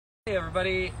Hey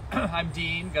everybody, I'm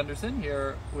Dean Gunderson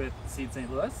here with Seed St.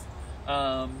 Louis.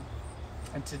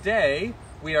 And today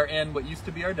we are in what used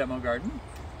to be our demo garden,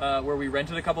 where we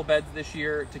rented a couple beds this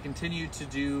year to continue to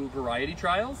do variety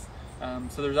trials.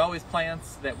 So there's always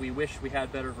plants that we wish we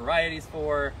had better varieties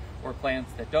for, or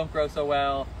plants that don't grow so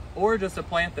well, or just a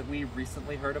plant that we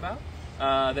recently heard about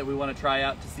that we want to try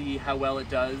out to see how well it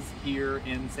does here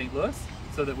in St. Louis,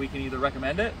 so that we can either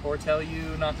recommend it or tell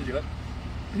you not to do it.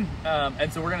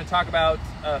 And so we're going to talk about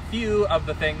a few of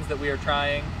the things that we are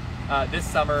trying this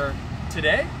summer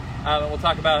today, and we'll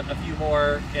talk about a few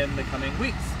more in the coming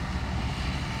weeks.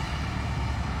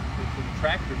 Wait for the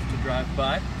tractors to drive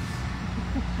by.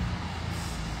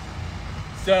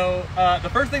 So the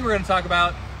first thing we're going to talk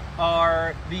about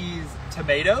are these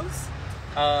tomatoes.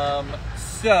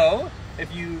 So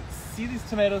if you see these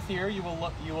tomatoes here, you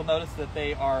will notice that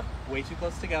they are way too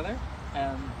close together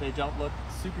and they don't look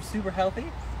super healthy,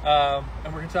 and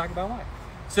we're going to talk about why.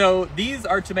 So these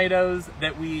are tomatoes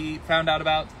that we found out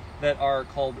about that are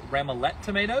called Ramolette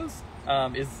tomatoes,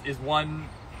 is one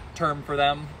term for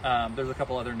them. There's a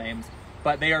couple other names,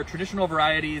 but they are traditional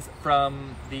varieties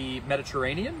from the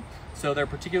Mediterranean. So they're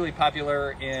particularly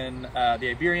popular in the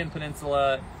Iberian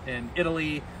Peninsula, in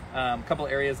Italy, a couple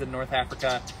areas in North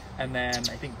Africa, and then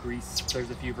I think Greece, there's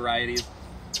a few varieties.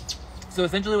 So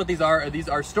essentially what these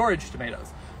are storage tomatoes.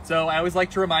 So I always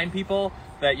like to remind people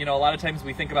that, you know, a lot of times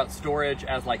we think about storage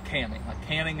as like canning. Like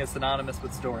canning is synonymous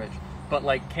with storage. But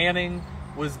like canning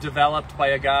was developed by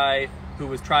a guy who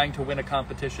was trying to win a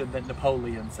competition that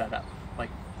Napoleon set up.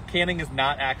 Like canning is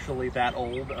not actually that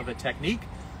old of a technique.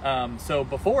 So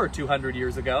before 200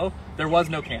 years ago, there was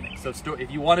no canning. So if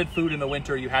you wanted food in the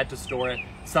winter, you had to store it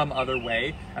some other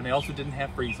way. And they also didn't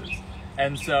have freezers.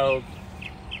 And so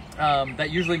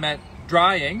that usually meant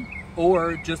drying,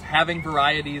 or just having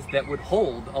varieties that would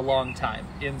hold a long time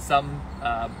in some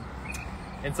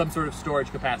sort of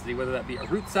storage capacity, whether that be a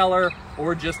root cellar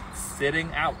or just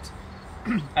sitting out.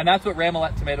 And that's what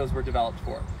Ramolette tomatoes were developed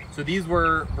for. So these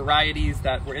were varieties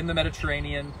that were in the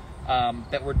Mediterranean,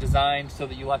 that were designed so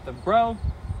that you let them grow,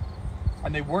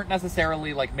 and they weren't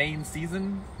necessarily like main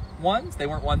season ones. They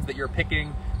weren't ones that you're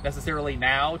picking necessarily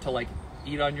now to like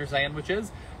eat on your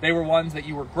sandwiches. They were ones that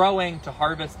you were growing to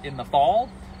harvest in the fall,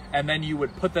 and then you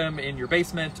would put them in your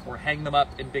basement or hang them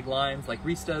up in big lines like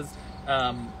Ristas,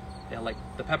 like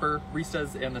the pepper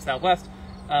Ristas in the Southwest.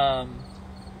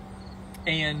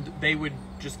 And they would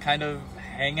just kind of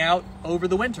hang out over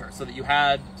the winter so that you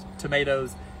had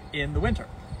tomatoes in the winter.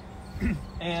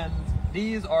 And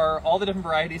these are all the different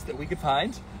varieties that we could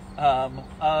find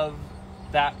of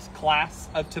that class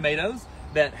of tomatoes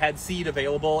that had seed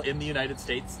available in the United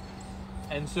States.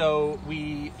 And so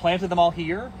we planted them all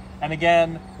here. And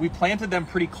again, we planted them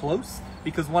pretty close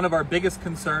because one of our biggest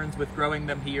concerns with growing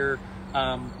them here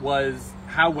was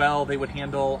how well they would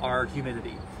handle our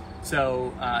humidity.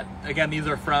 So again, these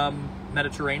are from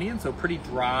Mediterranean, so pretty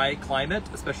dry climate,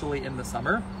 especially in the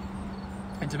summer.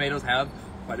 And tomatoes have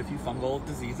quite a few fungal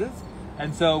diseases.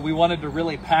 And so we wanted to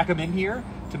really pack them in here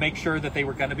to make sure that they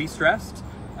were going to be stressed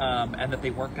and that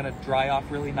they weren't going to dry off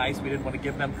really nice. We didn't want to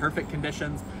give them perfect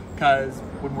conditions because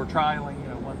when we're trialing, you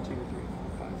know, 1, 2, 3,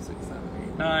 4, 5, 6, 7,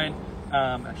 8, 9,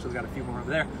 actually we've got a few more over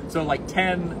there. So like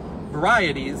 10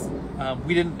 varieties,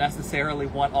 we didn't necessarily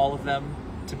want all of them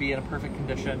to be in a perfect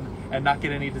condition and not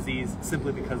get any disease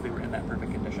simply because they were in that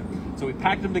perfect condition. So we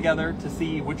packed them together to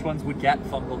see which ones would get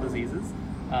fungal diseases.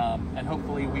 And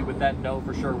hopefully we would then know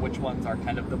for sure which ones are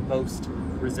kind of the most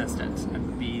resistant and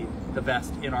would be the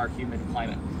best in our humid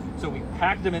climate. So we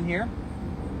packed them in here,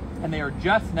 and they are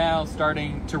just now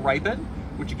starting to ripen,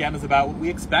 which again is about what we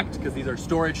expect because these are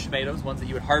storage tomatoes, ones that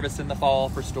you would harvest in the fall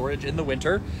for storage in the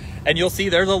winter. And you'll see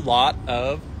there's a lot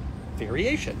of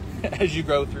variation as you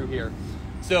go through here.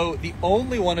 So the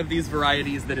only one of these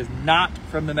varieties that is not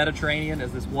from the Mediterranean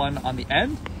is this one on the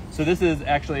end. So this is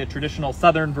actually a traditional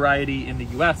southern variety in the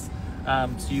US.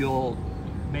 So you'll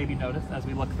maybe notice as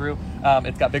we look through,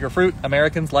 it's got bigger fruit.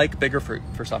 Americans like bigger fruit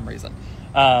for some reason.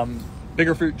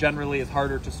 Bigger fruit generally is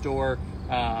harder to store,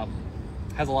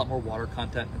 has a lot more water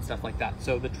content and stuff like that.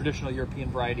 So the traditional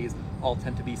European varieties all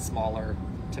tend to be smaller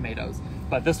tomatoes.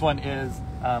 But this one is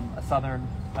a Southern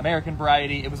American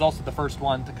variety. It was also the first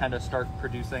one to kind of start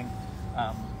producing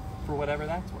for whatever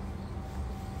that's worth.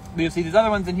 But you'll see these other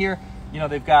ones in here, you know,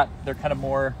 they're kind of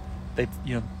more,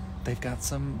 they've got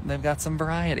some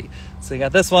variety. So you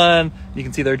got this one, you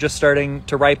can see they're just starting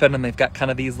to ripen and they've got kind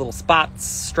of these little spots,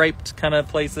 striped kind of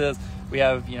places. We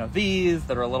have, you know, these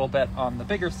that are a little bit on the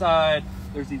bigger side.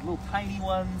 There's these little tiny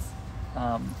ones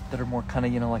that are more kind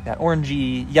of, you know, like that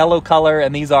orangey yellow color,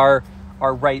 and these are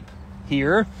ripe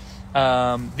here.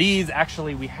 These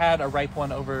actually, we had a ripe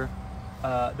one over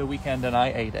the weekend and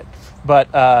I ate it,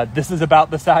 but this is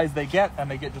about the size they get, and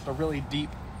they get just a really deep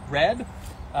red.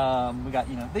 We got,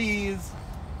 these,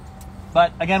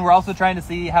 but again, we're also trying to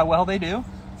see how well they do.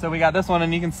 So we got this one,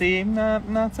 and you can see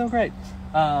not so great,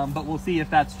 but we'll see if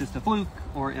that's just a fluke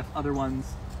or if other ones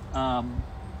are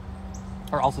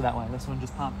also that way. This one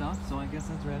just popped off, so I guess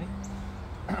it's ready.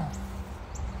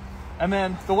 And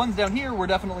then the ones down here were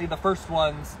definitely the first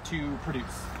ones to produce.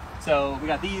 So we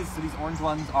got these. So these orange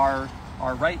ones are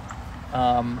ripe,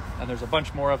 and there's a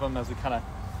bunch more of them as we kind of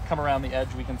come around the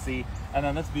edge. We can see, and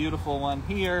then this beautiful one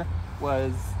here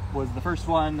was the first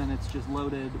one, and it's just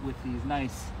loaded with these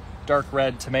nice dark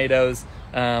red tomatoes.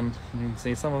 You can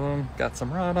see some of them got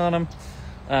some rot on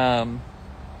them,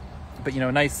 but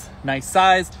nice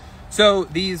size. So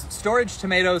these storage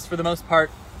tomatoes, for the most part,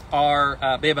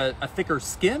 are they have a thicker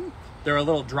skin. They're a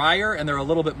little drier, and they're a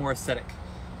little bit more acidic.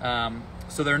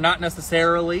 So they're not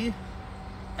necessarily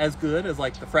as good as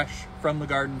like the fresh from the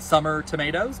garden summer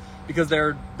tomatoes, because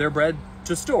they're bred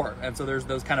to store, and so there's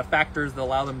those kind of factors that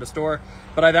allow them to store.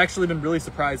 But I've actually been really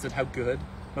surprised at how good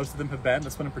most of them have been.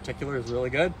 This one in particular is really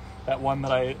good. That one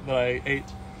that I ate,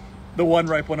 the one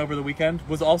ripe one over the weekend,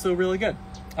 was also really good.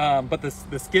 But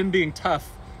the skin being tough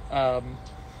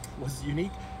was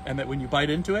unique, and that when you bite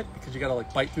into it, because you gotta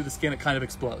like bite through the skin, it kind of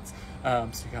explodes. So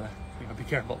you gotta be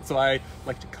careful. So I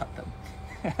like to cut them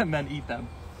and then eat them.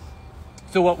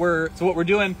 So what we're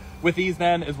doing with these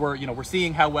then is we're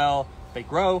seeing how well they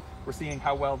grow. We're seeing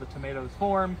how well the tomatoes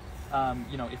form.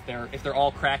 If they're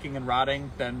all cracking and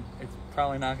rotting, then it's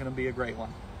probably not going to be a great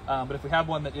one. But if we have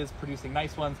one that is producing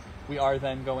nice ones, we are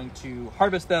then going to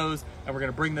harvest those, and we're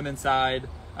going to bring them inside,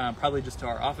 probably just to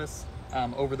our office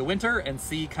over the winter, and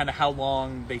see kind of how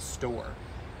long they store.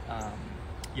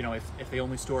 If they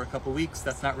only store a couple weeks,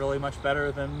 that's not really much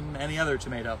better than any other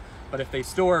tomato. But if they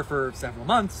store for several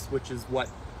months, which is what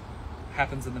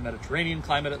happens in the Mediterranean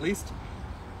climate at least,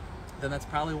 then that's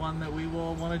probably one that we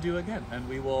will want to do again, and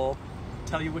we will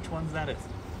tell you which ones that is.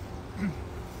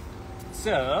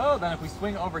 So then if we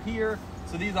swing over here,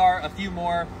 so these are a few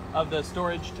more of the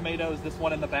storage tomatoes. This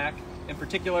one in the back in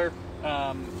particular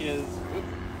is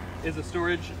a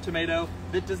storage tomato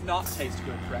that does not taste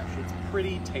good fresh. It's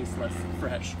pretty tasteless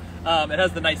fresh. It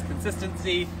has the nice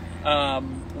consistency.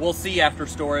 We'll see after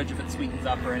storage if it sweetens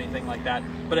up or anything like that,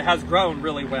 but it has grown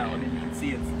really well. I mean, you can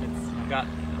see it's got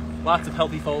lots of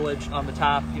healthy foliage on the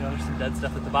top. There's some dead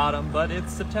stuff at the bottom, but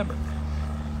it's September.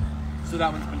 So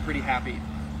that one's been pretty happy.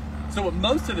 So what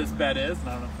most of this bed is, and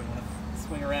I don't know if we want to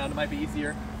swing around, it might be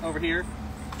easier over here,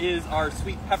 is our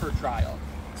sweet pepper trial.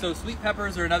 So sweet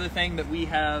peppers are another thing that we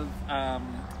have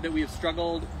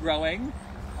struggled growing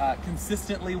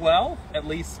consistently well, at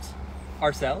least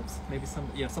ourselves. Maybe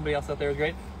somebody else out there is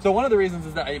great. So one of the reasons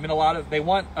is that they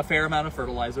want a fair amount of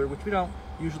fertilizer, which we don't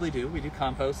usually do. We do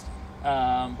compost,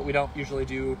 but we don't usually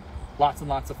do lots and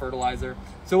lots of fertilizer.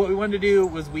 So what we wanted to do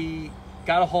was we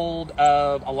got a hold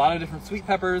of a lot of different sweet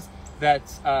peppers that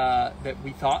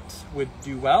we thought would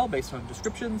do well based on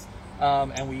descriptions,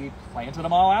 and we planted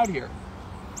them all out here.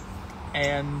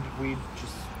 And we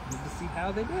just need to see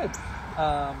how they did.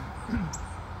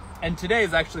 And today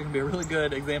is actually going to be a really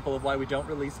good example of why we don't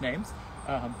release names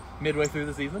midway through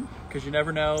the season, because you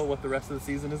never know what the rest of the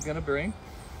season is going to bring.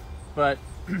 But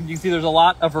you can see there's a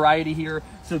lot of variety here.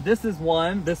 So this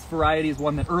variety is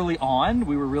one that early on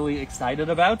we were really excited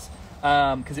about,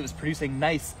 because it was producing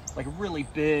nice, like really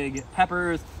big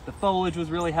peppers. The foliage was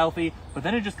really healthy, but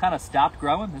then it just kind of stopped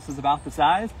growing. This is about the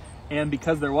size. And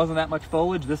because there wasn't that much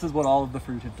foliage, this is what all of the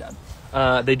fruit have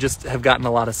done. They just have gotten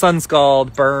a lot of sun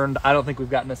scald, burned. I don't think we've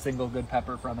gotten a single good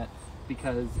pepper from it,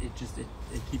 because it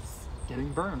keeps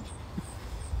getting burned.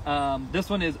 This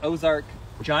one is Ozark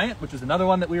Giant, which is another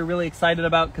one that we were really excited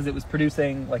about because it was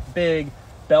producing like big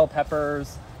bell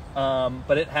peppers,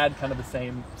 but it had kind of the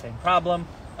same problem.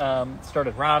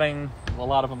 Started rotting. A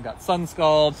lot of them got sun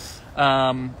scald,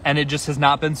 and it just has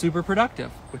not been super productive,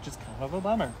 which is kind of a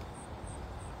bummer.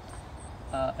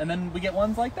 And then we get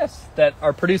ones like this that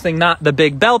are producing not the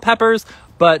big bell peppers,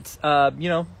 but kind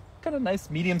of nice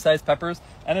medium-sized peppers,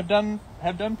 and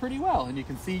have done pretty well. And you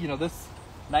can see, this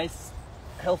nice,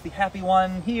 healthy, happy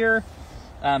one here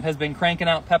has been cranking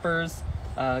out peppers,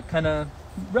 kind of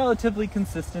relatively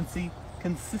consistently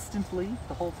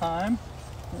the whole time.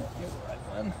 Here's the right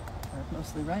one, or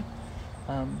mostly right.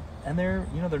 And they're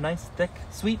nice, thick,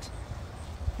 sweet.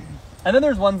 And then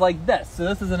there's ones like this. So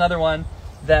this is another one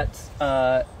that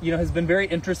has been very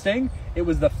interesting. It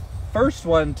was the first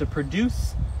one to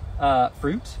produce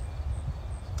fruit,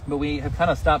 but we have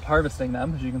kind of stopped harvesting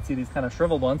them, as you can see these kind of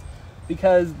shriveled ones,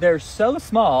 because they're so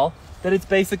small that it's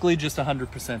basically just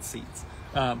 100% seeds.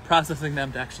 Processing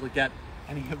them to actually get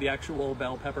any of the actual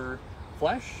bell pepper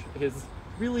flesh is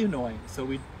really annoying. So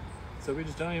we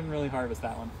just don't even really harvest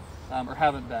that one, or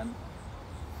haven't been.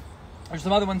 There's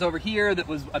some other ones over here. That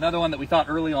was another one that we thought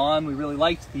early on we really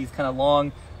liked, these kind of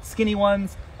long, skinny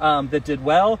ones that did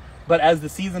well. But as the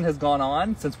season has gone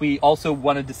on, since we also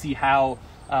wanted to see how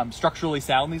structurally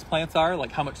sound these plants are,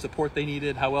 like how much support they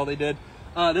needed, how well they did,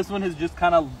 this one is just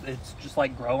kind of, it's just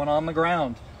like growing on the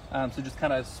ground. So just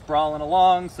kind of sprawling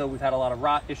along. So we've had a lot of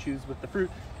rot issues with the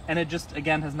fruit, and it just,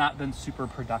 again, has not been super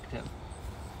productive.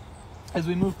 As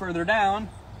we move further down,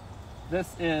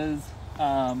 this is,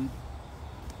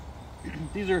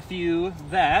 these are a few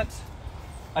that,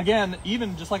 again,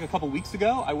 even just like a couple weeks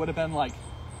ago, I would have been like,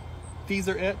 these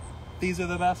are it. These are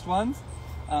the best ones.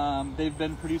 They've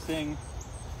been producing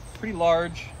pretty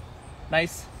large,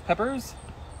 nice peppers,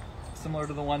 similar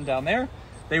to the one down there.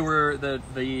 They were the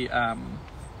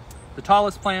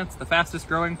tallest plants, the fastest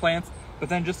growing plants, but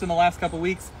then just in the last couple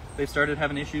weeks, they've started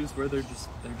having issues where they're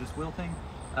just wilting.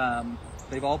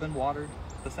 They've all been watered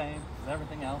the same as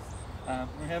everything else.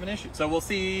 We're having issues. So we'll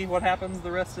see what happens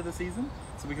the rest of the season,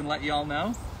 so we can let you all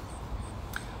know.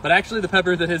 But actually the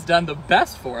pepper that has done the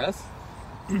best for us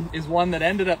is one that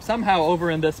ended up somehow over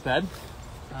in this bed.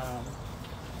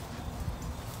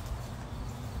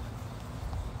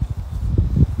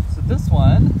 So this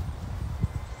one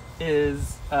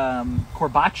is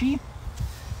Corbaci.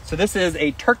 So this is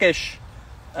a Turkish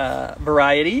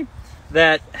variety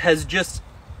that has just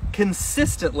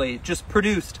consistently just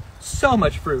produced so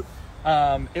much fruit.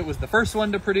 It was the first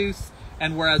one to produce,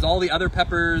 and whereas all the other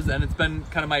peppers, and it's been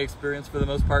kind of my experience for the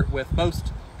most part with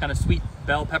most kind of sweet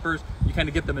bell peppers, you kind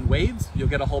of get them in waves. You'll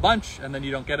get a whole bunch, and then you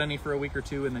don't get any for a week or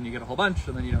two, and then you get a whole bunch,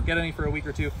 and then you don't get any for a week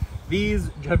or two. These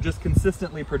have just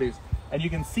consistently produced, and you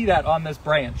can see that on this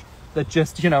branch. That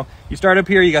just, you know, you start up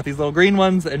here, you got these little green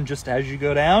ones, and just as you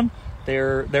go down,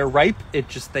 they're ripe.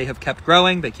 They have kept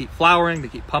growing, they keep flowering, they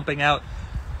keep pumping out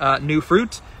new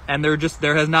fruit, and there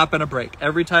has not been a break.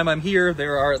 Every time I'm here,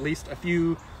 there are at least a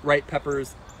few ripe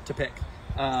peppers to pick.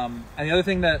 And the other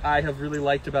thing that I have really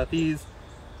liked about these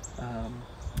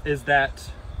is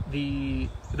that the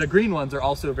green ones are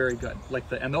also very good,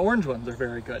 and the orange ones are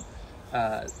very good.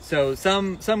 So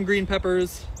some green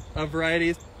peppers of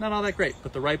varieties, not all that great,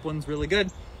 but the ripe one's really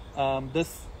good.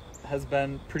 This has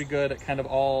been pretty good at kind of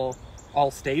all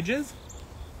stages.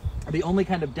 The only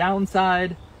kind of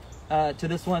downside to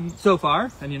this one so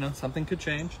far, and you know, something could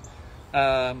change,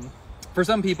 for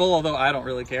some people, although I don't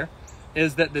really care,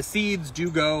 is that the seeds do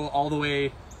go all the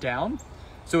way down.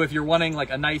 So if you're wanting like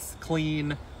a nice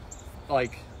clean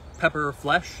like pepper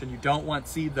flesh and you don't want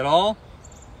seeds at all,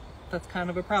 that's kind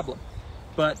of a problem.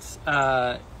 But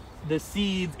the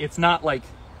seeds, it's not like,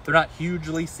 they're not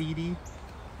hugely seedy.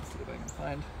 Let's see if I can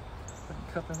find,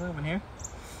 cut them open here.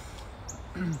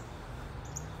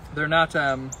 They're not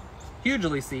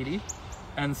hugely seedy,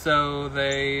 and so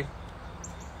they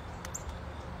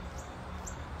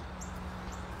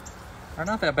are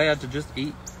not that bad to just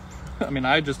eat. I mean,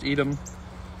 I just eat them.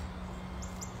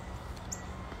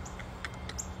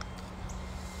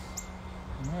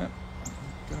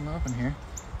 Get them open here.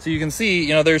 So you can see,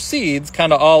 you know, there's seeds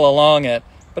kind of all along it,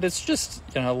 but it's just,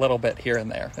 you know, a little bit here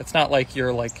and there. It's not like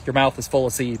your mouth is full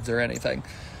of seeds or anything.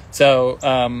 So,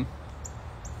 and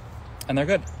they're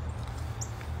good.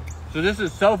 So this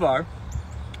is so far,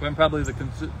 been probably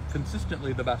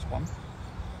consistently the best one.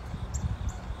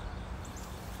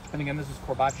 And again, this is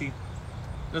Corbaci.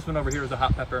 This one over here is a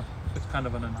hot pepper. It's kind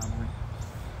of an anomaly.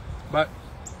 But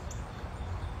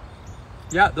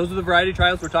yeah, those are the variety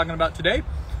trials we're talking about today.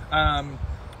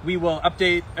 We will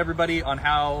update everybody on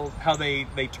how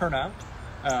they turn out.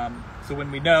 So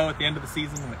when we know at the end of the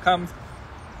season, when it comes,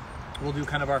 we'll do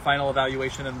kind of our final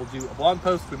evaluation, and we'll do a blog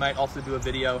post. We might also do a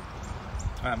video,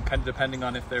 kind of depending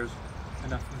on if there's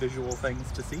enough visual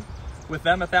things to see with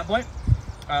them at that point.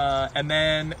 And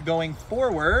then going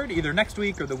forward, either next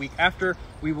week or the week after,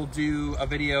 we will do a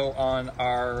video on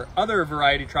our other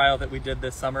variety trial that we did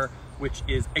this summer, which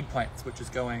is eggplants, which is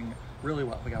going really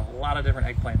well. We got a lot of different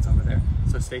eggplants over there,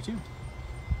 so stay tuned.